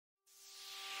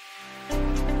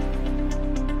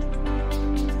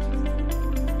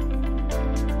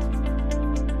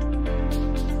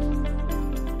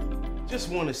Just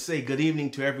want to say good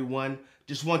evening to everyone.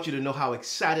 Just want you to know how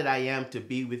excited I am to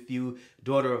be with you,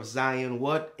 daughter of Zion.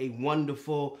 What a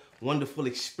wonderful, wonderful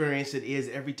experience it is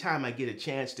every time I get a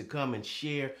chance to come and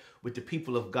share with the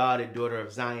people of God at Daughter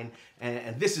of Zion.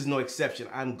 And this is no exception.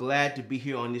 I'm glad to be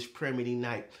here on this prayer meeting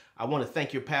night. I want to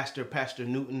thank your pastor, Pastor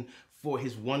Newton, for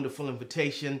his wonderful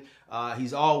invitation.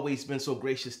 He's always been so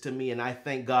gracious to me, and I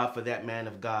thank God for that man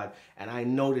of God. And I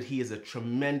know that he is a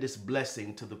tremendous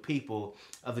blessing to the people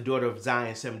of the Daughter of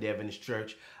Zion Seventh-day Adventist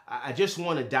Church. I just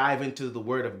want to dive into the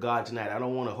Word of God tonight. I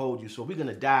don't want to hold you, so we're going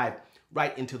to dive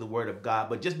right into the Word of God.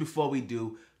 But just before we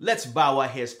do, let's bow our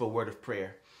heads for a word of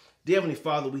prayer. Dear Heavenly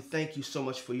Father, we thank you so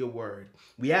much for your word.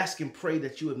 We ask and pray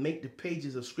that you would make the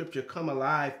pages of Scripture come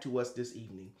alive to us this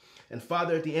evening. And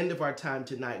Father, at the end of our time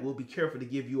tonight, we'll be careful to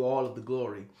give you all of the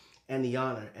glory and the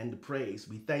honor and the praise.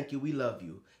 We thank you. We love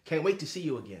you. Can't wait to see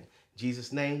you again. In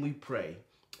Jesus' name we pray.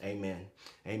 Amen.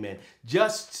 Amen.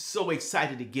 Just so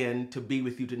excited again to be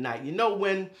with you tonight. You know,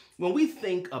 when we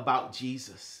think about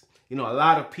Jesus, you know, a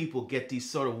lot of people get these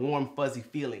sort of warm, fuzzy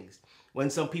feelings. When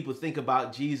some people think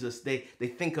about Jesus, they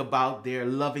think about their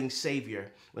loving Savior.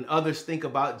 When others think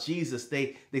about Jesus,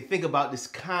 they think about this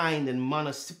kind and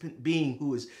monocypic being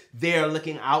who is there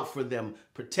looking out for them,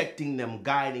 protecting them,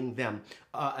 guiding them.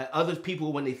 Other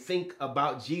people, when they think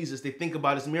about Jesus, they think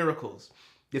about his miracles.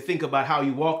 They think about how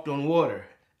he walked on water.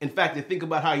 In fact, they think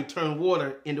about how he turned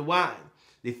water into wine.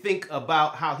 They think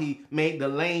about how he made the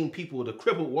lame people, the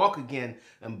crippled walk again,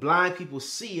 and blind people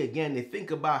see again. They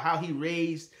think about how he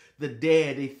raised the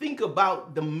dead. They think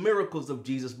about the miracles of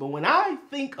Jesus. But when I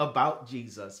think about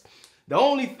Jesus, the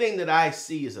only thing that I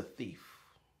see is a thief.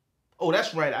 Oh,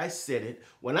 that's right, I said it.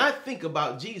 When I think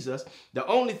about Jesus, the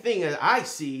only thing that I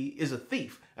see is a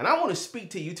thief. And I want to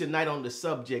speak to you tonight on the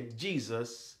subject,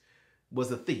 Jesus was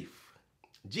a thief.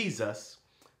 Jesus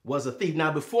was a thief.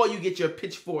 Now, before you get your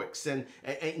pitchforks and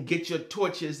get your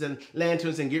torches and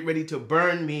lanterns and get ready to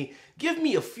burn me, give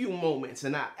me a few moments.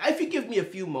 And if you give me a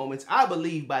few moments, I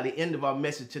believe by the end of our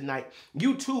message tonight,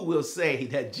 you too will say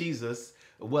that Jesus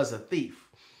was a thief.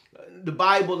 The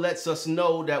Bible lets us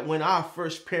know that when our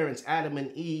first parents, Adam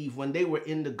and Eve, when they were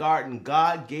in the garden,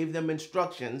 God gave them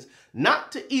instructions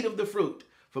not to eat of the fruit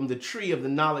from the tree of the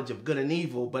knowledge of good and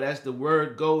evil. But as the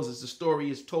word goes, as the story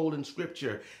is told in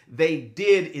Scripture, they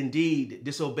did indeed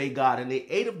disobey God and they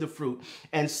ate of the fruit.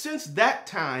 And since that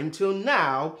time till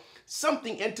now,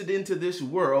 something entered into this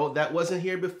world that wasn't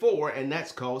here before, and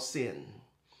that's called sin.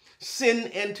 Sin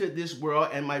entered this world,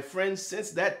 and my friends,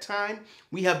 since that time,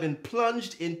 we have been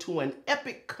plunged into an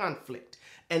epic conflict,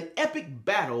 an epic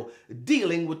battle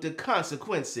dealing with the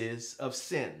consequences of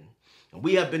sin.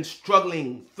 We have been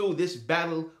struggling through this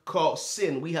battle called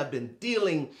sin. We have been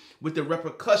dealing with the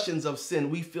repercussions of sin.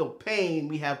 We feel pain.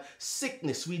 We have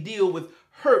sickness. We deal with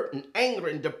hurt and anger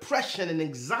and depression and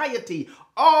anxiety,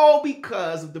 all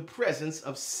because of the presence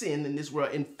of sin in this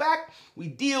world. In fact, we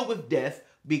deal with death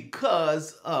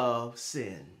because of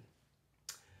sin.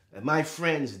 And my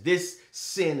friends, this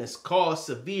sin has caused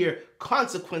severe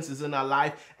consequences in our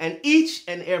life, and each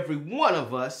and every one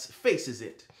of us faces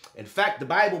it. In fact, the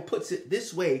Bible puts it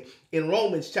this way in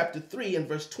Romans chapter 3 and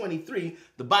verse 23.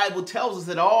 The Bible tells us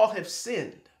that all have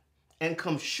sinned and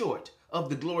come short of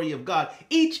the glory of God.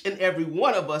 Each and every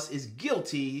one of us is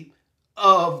guilty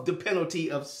of the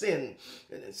penalty of sin.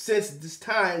 And since this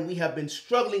time, we have been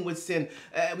struggling with sin.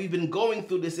 We've been going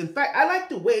through this. In fact, I like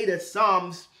the way that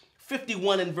Psalms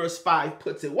 51 and verse 5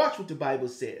 puts it. Watch what the Bible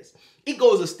says. It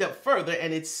goes a step further,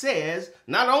 and it says,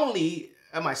 not only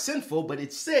am I sinful, but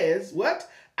it says, what?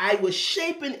 I was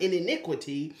shapen in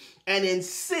iniquity, and in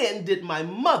sin did my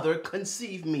mother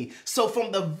conceive me. So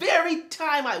from the very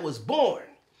time I was born,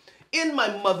 in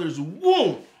my mother's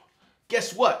womb,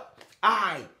 guess what?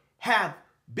 I have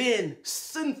been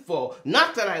sinful.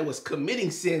 Not that I was committing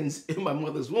sins in my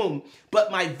mother's womb,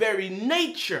 but my very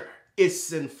nature is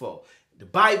sinful. The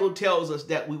Bible tells us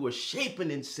that we were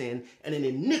shapen in sin, and in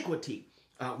iniquity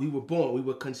we were born, we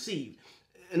were conceived.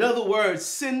 In other words,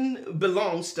 sin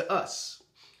belongs to us.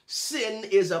 Sin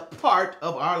is a part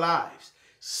of our lives.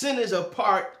 Sin is a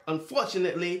part,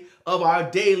 unfortunately, of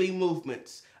our daily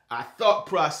movements, our thought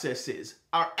processes,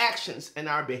 our actions, and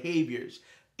our behaviors.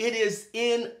 It is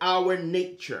in our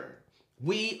nature.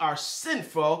 We are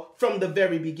sinful from the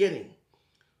very beginning.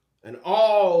 And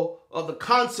all of the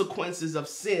consequences of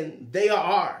sin, they are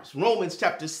ours. Romans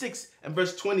chapter 6 and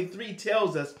verse 23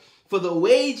 tells us, for the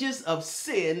wages of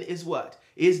sin is what?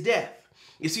 Is death.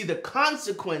 You see, the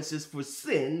consequences for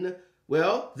sin,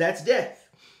 well, that's death.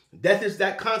 Death is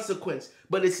that consequence.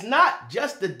 But it's not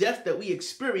just the death that we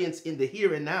experience in the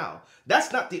here and now.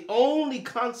 That's not the only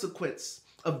consequence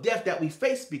of death that we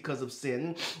face because of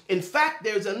sin. In fact,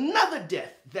 there's another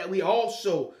death that we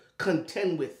also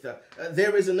contend with.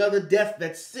 There is another death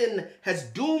that sin has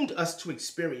doomed us to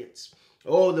experience.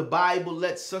 Oh, the Bible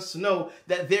lets us know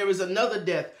that there is another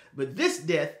death, but this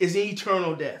death is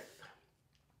eternal death.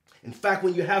 In fact,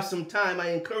 when you have some time,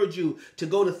 I encourage you to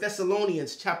go to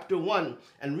Thessalonians chapter 1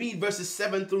 and read verses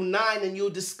 7 through 9, and you'll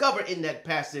discover in that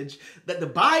passage that the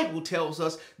Bible tells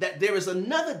us that there is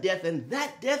another death, and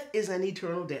that death is an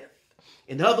eternal death.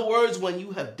 In other words, when you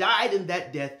have died in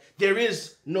that death, there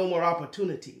is no more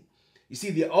opportunity. You see,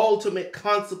 the ultimate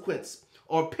consequence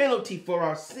or penalty for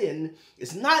our sin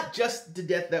is not just the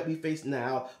death that we face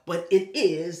now, but it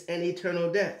is an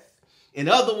eternal death. In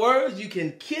other words, you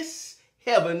can kiss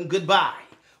heaven goodbye.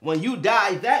 When you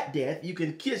die that death, you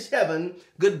can kiss heaven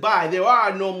goodbye. There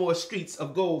are no more streets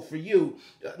of gold for you,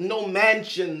 no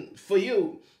mansion for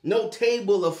you, no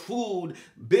table of food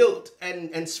built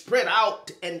and spread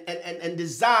out and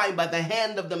designed by the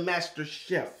hand of the master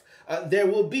chef. There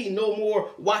will be no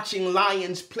more watching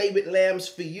lions play with lambs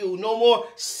for you. No more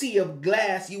sea of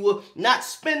glass. You will not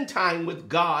spend time with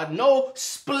God. No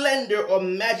splendor or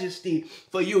majesty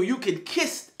for you. You can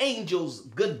kiss angels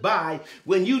goodbye.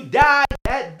 When you die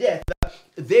that death,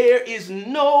 there is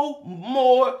no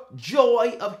more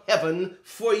joy of heaven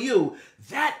for you.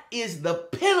 That is the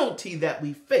penalty that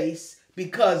we face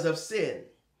because of sin.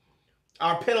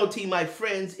 Our penalty, my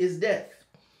friends, is death.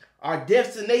 Our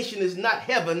destination is not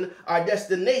heaven. Our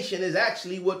destination is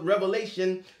actually what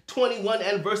Revelation 21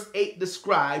 and verse 8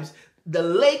 describes, the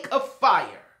lake of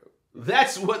fire.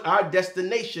 That's what our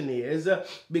destination is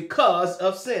because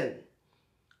of sin.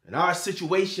 And our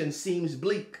situation seems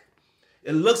bleak.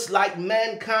 It looks like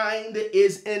mankind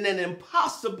is in an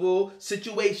impossible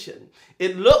situation.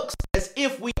 It looks as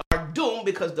if we are doomed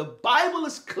because the Bible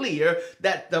is clear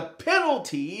that the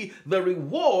penalty, the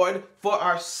reward for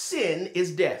our sin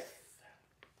is death.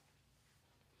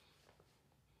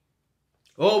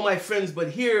 Oh, my friends, but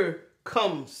here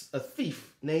comes a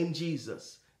thief named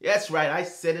Jesus. That's right, I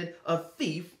said it, a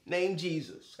thief named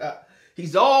Jesus.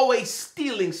 He's always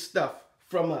stealing stuff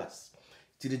from us.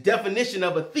 See, the definition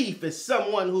of a thief is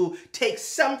someone who takes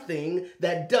something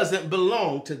that doesn't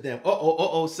belong to them.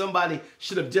 Somebody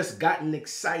should have just gotten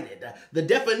excited. The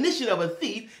definition of a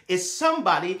thief is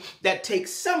somebody that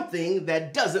takes something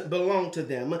that doesn't belong to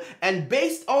them. And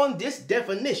based on this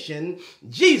definition,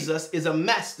 Jesus is a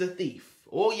master thief.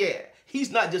 Oh, yeah. He's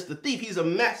not just a thief. He's a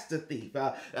master thief.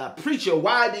 Preacher,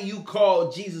 why do you call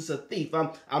Jesus a thief?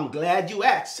 I'm glad you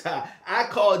asked. I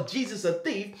call Jesus a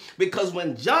thief because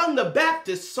when John the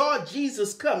Baptist saw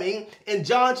Jesus coming in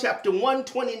John chapter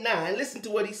 1:29, listen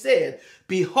to what he said.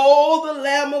 Behold the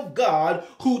Lamb of God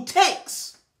who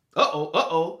takes,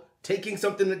 taking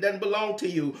something that doesn't belong to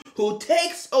you, who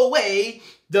takes away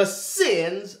the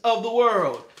sins of the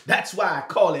world. That's why I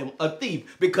call him a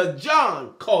thief, because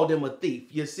John called him a thief.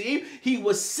 You see, he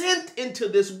was sent into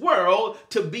this world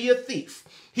to be a thief.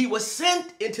 He was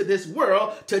sent into this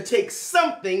world to take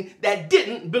something that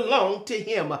didn't belong to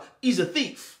him. He's a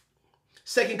thief.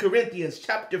 2 Corinthians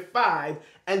chapter 5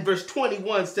 and verse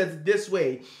 21 says it this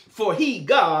way, for he,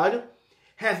 God,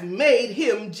 hath made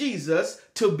him, Jesus,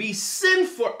 to be sin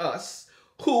for us,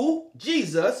 who,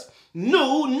 Jesus,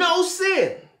 knew no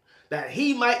sin, that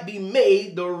he might be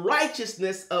made the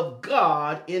righteousness of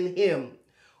God in him.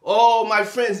 Oh, my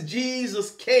friends,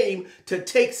 Jesus came to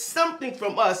take something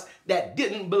from us that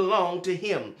didn't belong to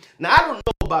him. Now, I don't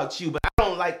know about you, but I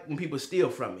don't like when people steal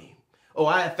from me. In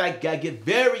fact, I get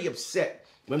very upset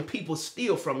when people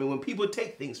steal from me, when people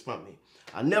take things from me.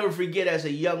 I'll never forget as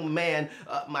a young man,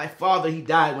 my father, he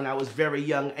died when I was very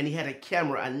young, and he had a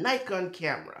camera, a Nikon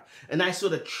camera. And I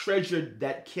sort of treasured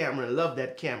that camera and loved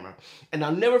that camera. And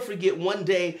I'll never forget one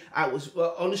day I was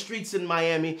on the streets in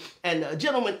Miami, and a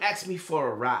gentleman asked me for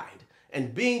a ride.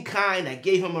 And being kind, I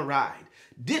gave him a ride.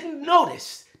 Didn't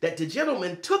notice that the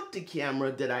gentleman took the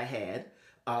camera that I had,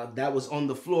 that was on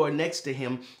the floor next to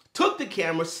him, took the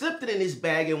camera, slipped it in his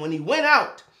bag, and when he went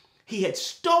out, he had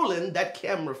stolen that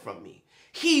camera from me.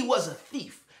 He was a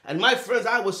thief. And my friends,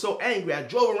 I was so angry. I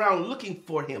drove around looking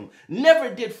for him. Never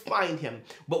did find him.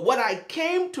 But what I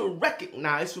came to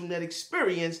recognize from that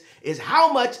experience is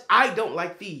how much I don't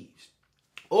like thieves.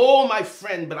 Oh, my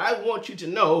friend, but I want you to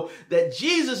know that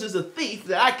Jesus is a thief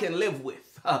that I can live with.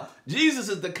 Jesus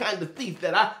is the kind of thief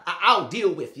that I'll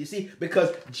deal with, you see,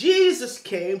 because Jesus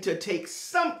came to take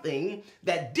something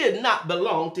that did not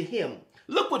belong to him.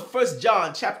 Look what 1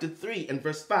 John chapter 3 and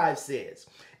verse 5 says.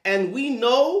 And we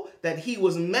know that he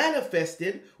was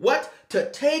manifested, what? To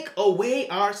take away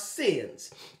our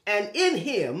sins. And in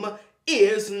him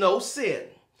is no sin.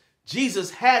 Jesus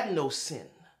had no sin.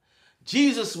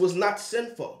 Jesus was not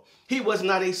sinful. He was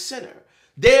not a sinner.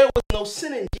 There was no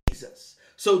sin in Jesus.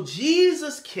 So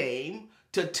Jesus came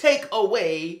to take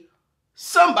away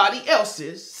somebody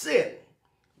else's sin.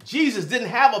 Jesus didn't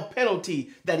have a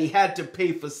penalty that he had to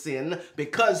pay for sin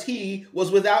because he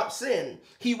was without sin.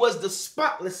 He was the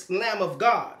spotless Lamb of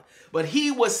God. But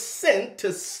he was sent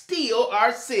to steal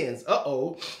our sins,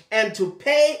 and to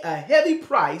pay a heavy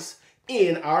price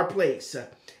in our place.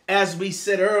 As we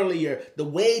said earlier, the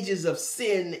wages of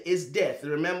sin is death.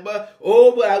 Remember?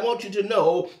 But I want you to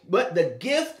know, but the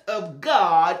gift of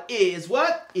God is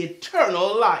what?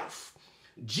 Eternal life.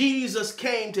 Jesus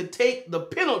came to take the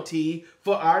penalty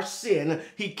for our sin.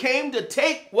 He came to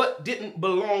take what didn't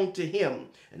belong to him.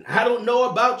 And I don't know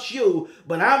about you,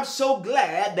 but I'm so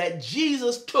glad that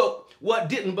Jesus took what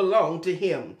didn't belong to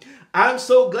him. I'm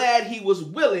so glad he was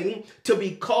willing to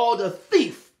be called a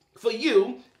thief for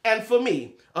you and for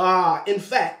me. In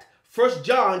fact, 1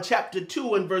 John chapter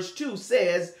 2 and verse 2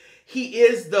 says, he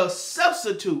is the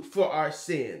substitute for our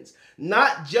sins,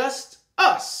 not just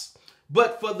us,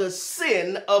 but for the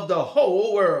sin of the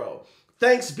whole world.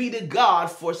 Thanks be to God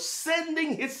for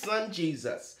sending his son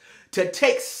Jesus to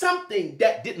take something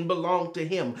that didn't belong to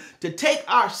him, to take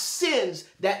our sins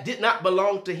that did not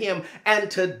belong to him,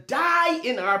 and to die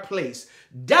in our place,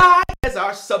 die as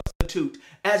our substitute,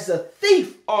 as a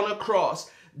thief on a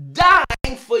cross,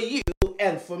 dying for you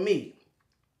and for me.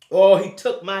 He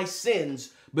took my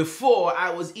sins before I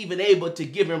was even able to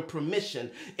give him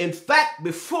permission. In fact,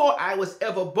 before I was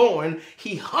ever born,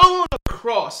 he hung on the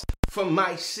cross for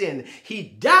my sin. He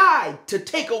died to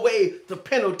take away the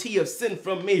penalty of sin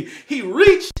from me. He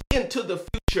reached into the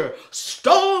future,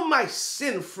 stole my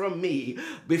sin from me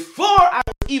before I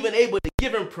was even able to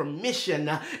give him permission,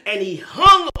 and he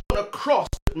hung on a cross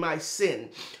with my sin,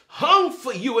 hung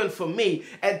for you and for me.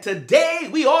 And today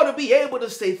we ought to be able to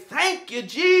say, thank you,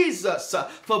 Jesus,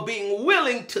 for being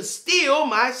willing to steal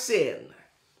my sin.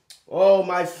 Oh,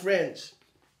 my friends,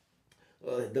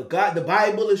 the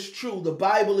Bible is true. The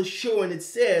Bible is sure, and it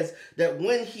says that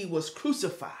when he was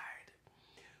crucified,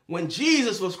 when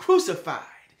Jesus was crucified,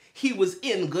 he was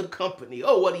in good company.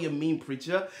 Oh, what do you mean,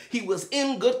 preacher? He was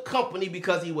in good company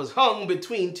because he was hung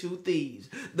between two thieves.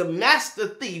 The master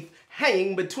thief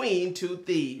hanging between two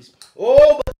thieves.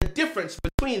 But the difference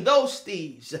between those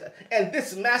thieves and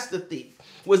this master thief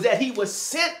was that he was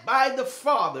sent by the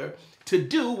Father to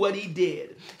do what he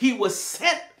did. He was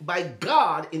sent by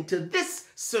God into this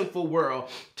sinful world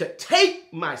to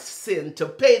take my sin, to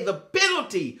pay the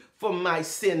penalty for my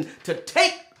sin, to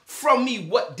take from me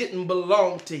what didn't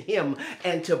belong to him,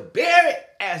 and to bear it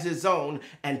as his own.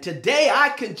 And today I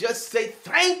can just say,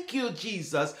 thank you,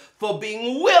 Jesus, for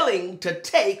being willing to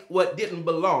take what didn't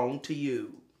belong to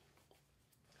you.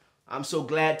 I'm so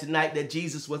glad tonight that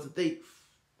Jesus was a thief.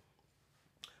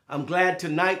 I'm glad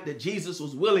tonight that Jesus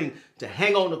was willing to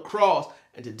hang on the cross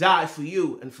and to die for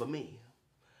you and for me.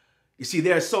 You see,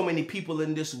 there are so many people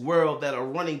in this world that are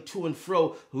running to and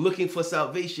fro, looking for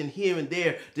salvation here and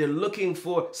there. They're looking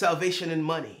for salvation in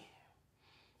money.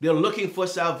 They're looking for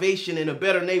salvation in a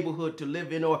better neighborhood to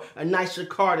live in, or a nicer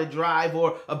car to drive,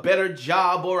 or a better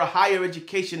job, or a higher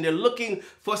education. They're looking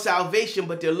for salvation,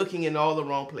 but they're looking in all the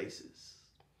wrong places.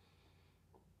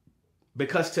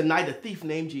 Because tonight, a thief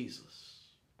named Jesus,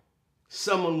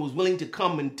 someone was willing to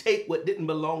come and take what didn't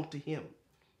belong to him.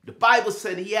 The Bible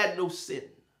said he had no sin,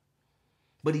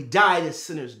 but he died a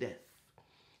sinner's death.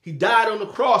 He died on the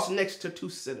cross next to two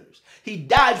sinners. He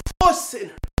died for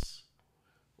sinners.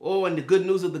 And the good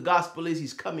news of the gospel is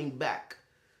he's coming back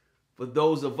for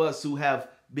those of us who have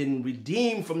been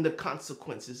redeemed from the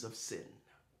consequences of sin.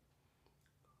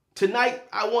 Tonight,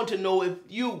 I want to know if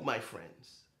you, my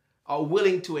friends, are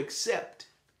willing to accept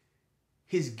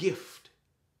his gift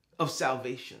of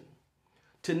salvation.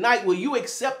 Tonight, will you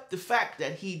accept the fact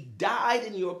that he died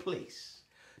in your place?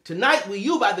 Tonight, will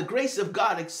you, by the grace of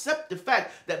God, accept the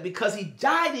fact that because he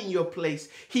died in your place,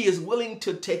 he is willing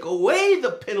to take away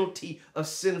the penalty of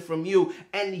sin from you?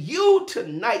 And you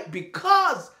tonight,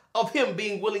 because of him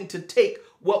being willing to take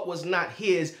what was not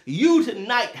his, you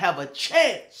tonight have a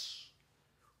chance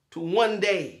to one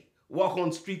day walk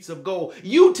on streets of gold.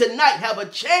 You tonight have a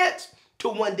chance to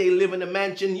one day live in a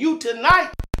mansion. You tonight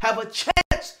have a chance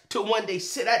to one day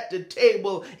sit at the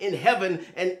table in heaven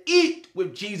and eat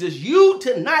with Jesus. You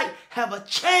tonight have a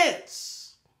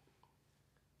chance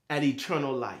at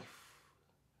eternal life.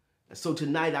 And so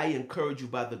tonight I encourage you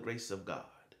by the grace of God.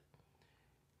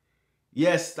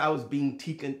 Yes, I was being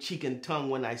cheek and tongue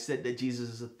when I said that Jesus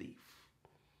is a thief.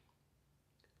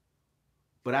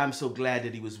 But I'm so glad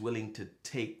that he was willing to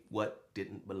take what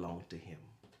didn't belong to him.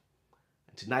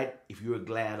 And tonight, if you're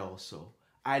glad also,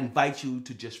 I invite you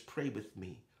to just pray with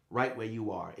me right where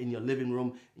you are, in your living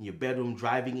room, in your bedroom,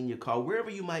 driving in your car, wherever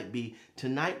you might be.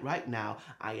 Tonight, right now,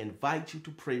 I invite you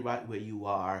to pray right where you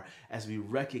are as we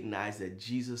recognize that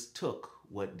Jesus took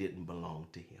what didn't belong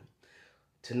to him.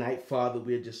 Tonight, Father,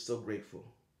 we're just so grateful.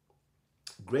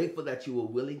 Grateful that you were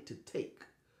willing to take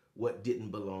what didn't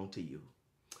belong to you.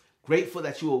 Grateful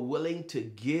that you were willing to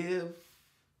give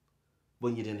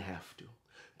when you didn't have to.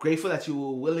 Grateful that you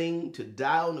were willing to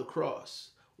die on the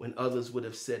cross when others would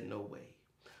have said no way.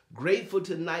 Grateful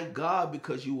tonight, God,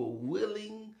 because you were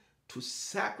willing to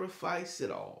sacrifice it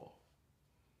all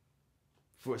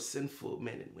for sinful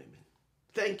men and women.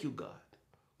 Thank you, God.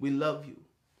 We love you.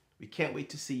 We can't wait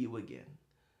to see you again.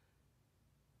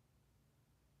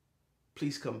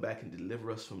 Please come back and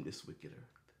deliver us from this wicked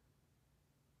earth.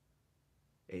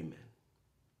 Amen.